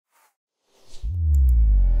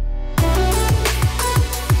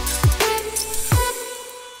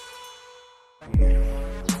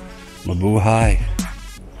Mabuhay.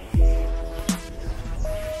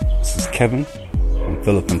 This is Kevin from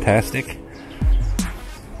Philippintastic.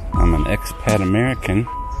 I'm an expat American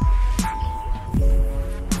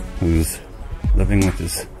who's living with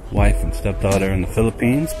his wife and stepdaughter in the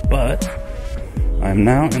Philippines, but I'm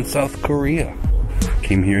now in South Korea.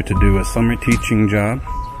 Came here to do a summer teaching job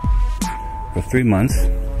for 3 months,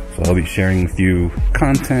 so I'll be sharing with you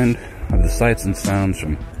content of the sights and sounds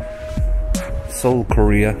from Seoul,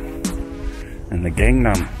 Korea, and the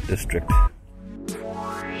Gangnam district.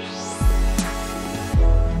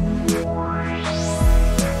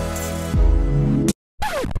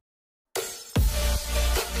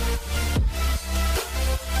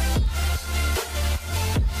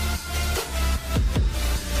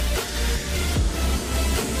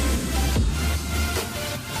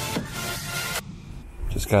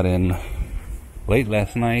 Just got in late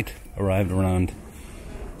last night, arrived around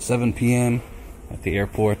 7 p.m. at the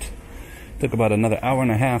airport. Took about another hour and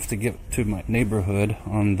a half to get to my neighborhood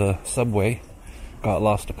on the subway. Got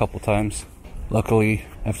lost a couple times. Luckily,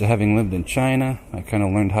 after having lived in China, I kind of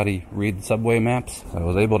learned how to read subway maps. I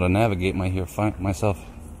was able to navigate myself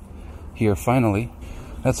here finally.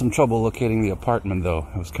 Had some trouble locating the apartment though.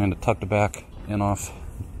 It was kind of tucked back and off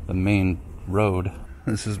the main road.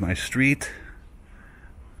 This is my street.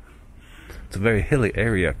 It's a very hilly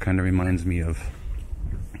area, kind of reminds me of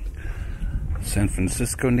San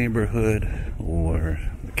Francisco neighborhood or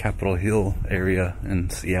the Capitol Hill area in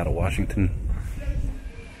Seattle, Washington.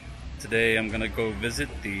 Today I'm gonna go visit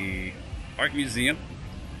the art museum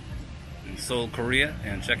in Seoul, Korea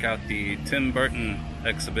and check out the Tim Burton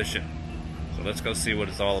exhibition. So let's go see what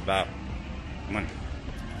it's all about. Come on.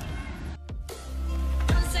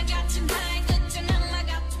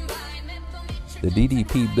 The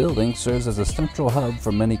DDP building serves as a central hub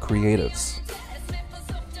for many creatives.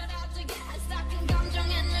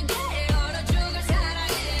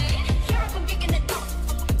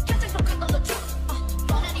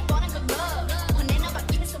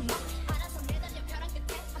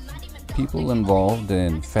 People involved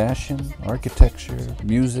in fashion, architecture,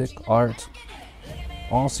 music, art,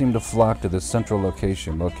 all seem to flock to this central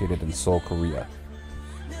location located in Seoul, Korea.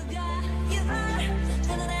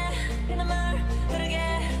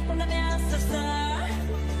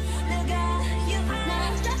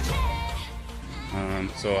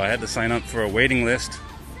 So I had to sign up for a waiting list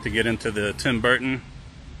to get into the Tim Burton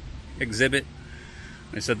exhibit.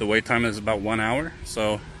 They said the wait time is about 1 hour,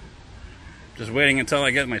 so just waiting until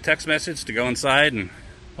I get my text message to go inside, and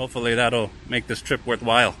hopefully that'll make this trip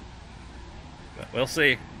worthwhile. But we'll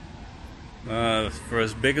see. For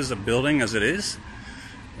as big as a building as it is,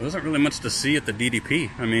 there wasn't really much to see at the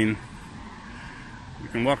DDP. I mean, you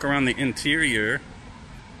can walk around the interior,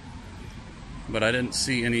 but I didn't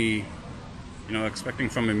see any, you know, expecting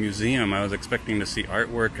from a museum. I was expecting to see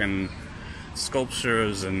artwork and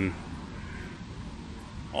sculptures and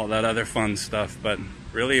all that other fun stuff, but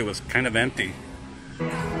really it was kind of empty.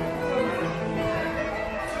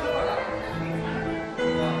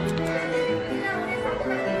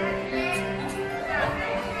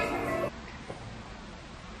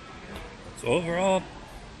 So overall,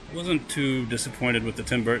 I wasn't too disappointed with the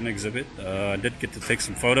Tim Burton exhibit. I did get to take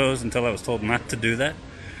some photos until I was told not to do that.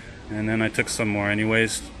 And then I took some more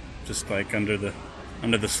anyways, just like under the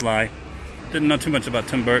sly. Didn't know too much about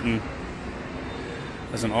Tim Burton.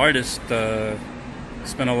 As an artist,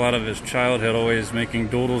 spent a lot of his childhood always making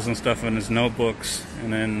doodles and stuff in his notebooks.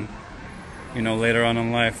 And then, you know, later on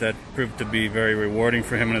in life that proved to be very rewarding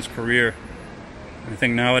for him in his career. I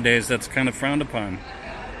think nowadays that's kind of frowned upon.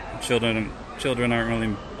 Children aren't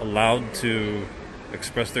really allowed to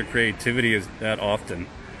express their creativity that often.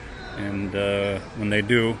 And when they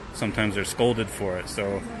do, sometimes they're scolded for it.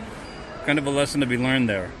 So kind of a lesson to be learned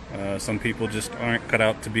there. Some people just aren't cut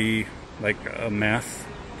out to be like a math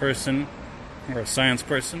person or a science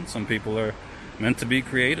person. Some people are meant to be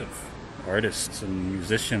creative, artists and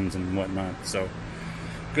musicians and whatnot. So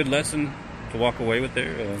good lesson to walk away with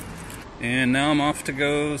there. And now I'm off to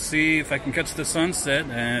go see if I can catch the sunset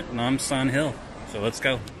at Namsan Hill. So let's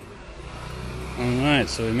go. Alright,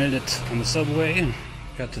 so we made it on the subway.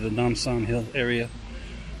 Got to the Namsan Hill area.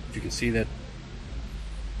 You can see that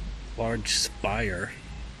large spire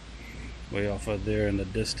way off of there in the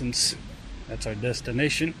distance. That's our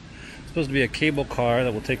destination. It's supposed to be a cable car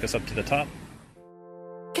that will take us up to the top.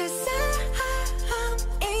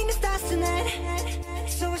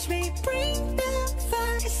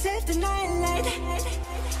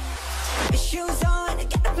 Shoes on,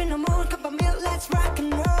 get up in the morning, cup of milk, let's rock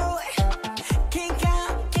and roll. King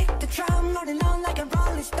out, kick the drum, rolling on like a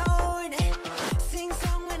rolling stone. Sing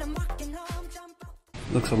song when I'm walking home, jump up.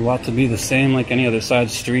 Looks a lot to be the same like any other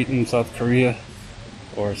side street in South Korea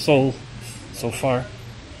or Seoul so far.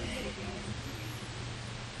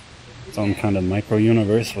 Its own kind of micro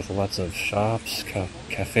universe with lots of shops,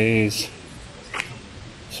 cafes,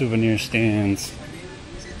 souvenir stands,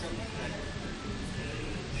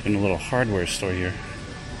 even a little hardware store here.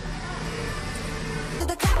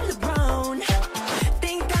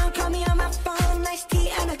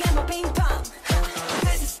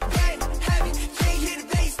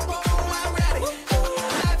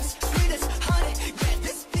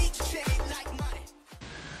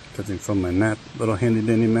 Judging from my map, little handy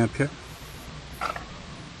dandy map here.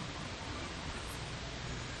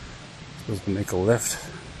 Supposed to make a left,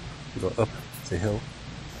 go up the hill,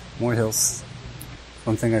 more hills.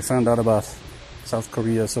 One thing I found out about South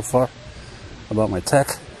Korea so far, about my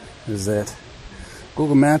tech, is that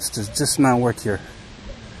Google Maps does just not work here.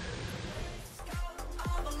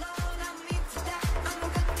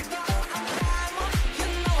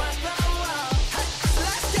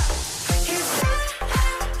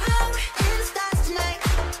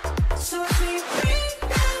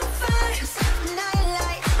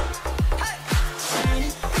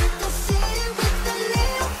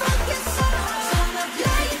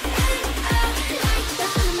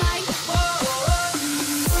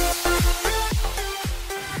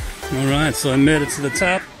 Alright, so I made it to the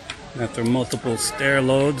top after multiple stair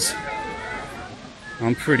loads.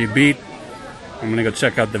 I'm pretty beat. I'm gonna go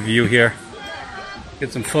check out the view here,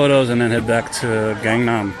 get some photos, and then head back to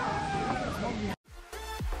Gangnam.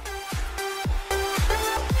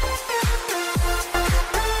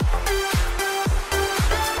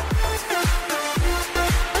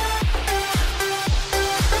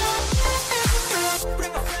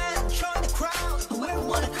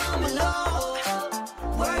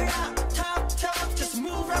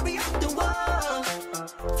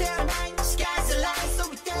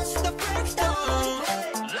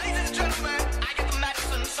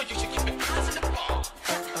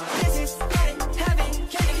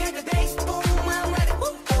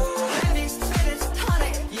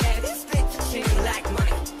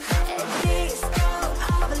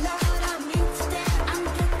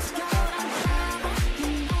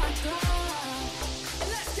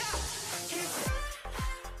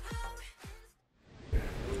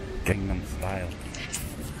 Gangnam Style.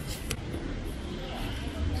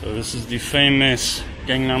 So this is the famous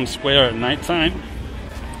Gangnam Square at nighttime.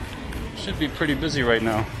 Should be pretty busy right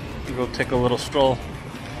now. We'll go take a little stroll.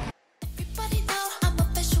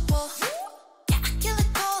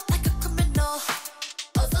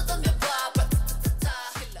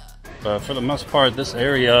 But for the most part, this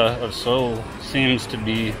area of Seoul seems to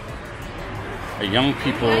be a young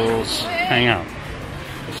people's hangout.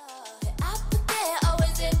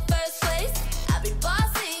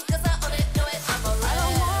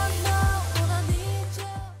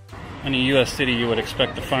 Any U.S. city, you would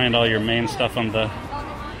expect to find all your main stuff on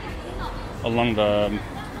along the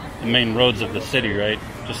main roads of the city, right?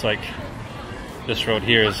 Just like this road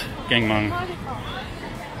here is Gangnam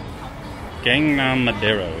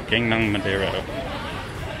Madero.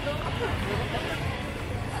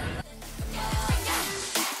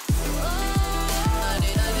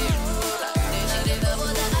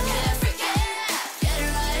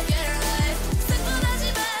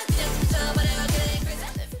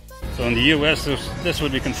 So in the U.S., this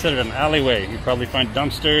would be considered an alleyway. You'd probably find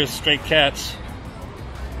dumpsters, stray cats,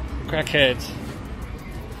 crackheads.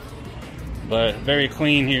 But very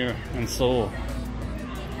clean here in Seoul.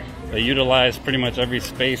 They utilize pretty much every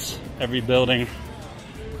space, every building,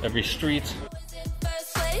 every street.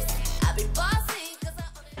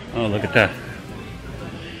 Oh, look at that.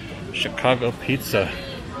 Chicago pizza.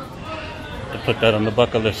 To put that on the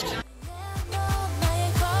bucket list.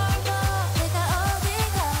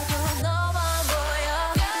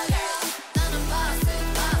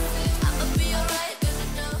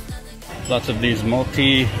 Lots of these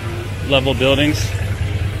multi-level buildings.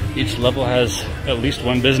 Each level has at least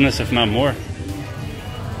one business, if not more.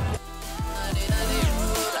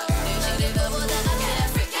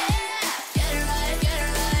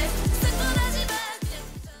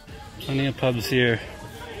 Plenty of pubs here.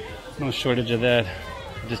 No shortage of that.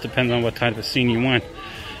 It just depends on what type of scene you want.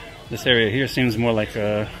 This area here seems more like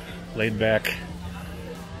a laid-back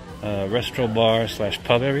restaurant bar /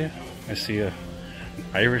 pub area. I see an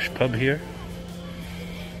Irish pub here.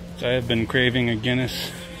 So I have been craving a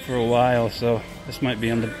Guinness for a while, so this might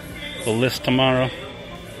be on the list tomorrow.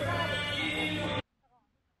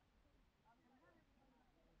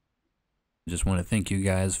 Just want to thank you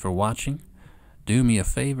guys for watching. Do me a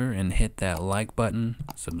favor and hit that like button,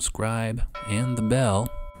 subscribe, and the bell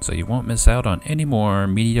so you won't miss out on any more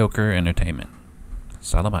mediocre entertainment.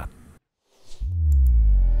 Salamat.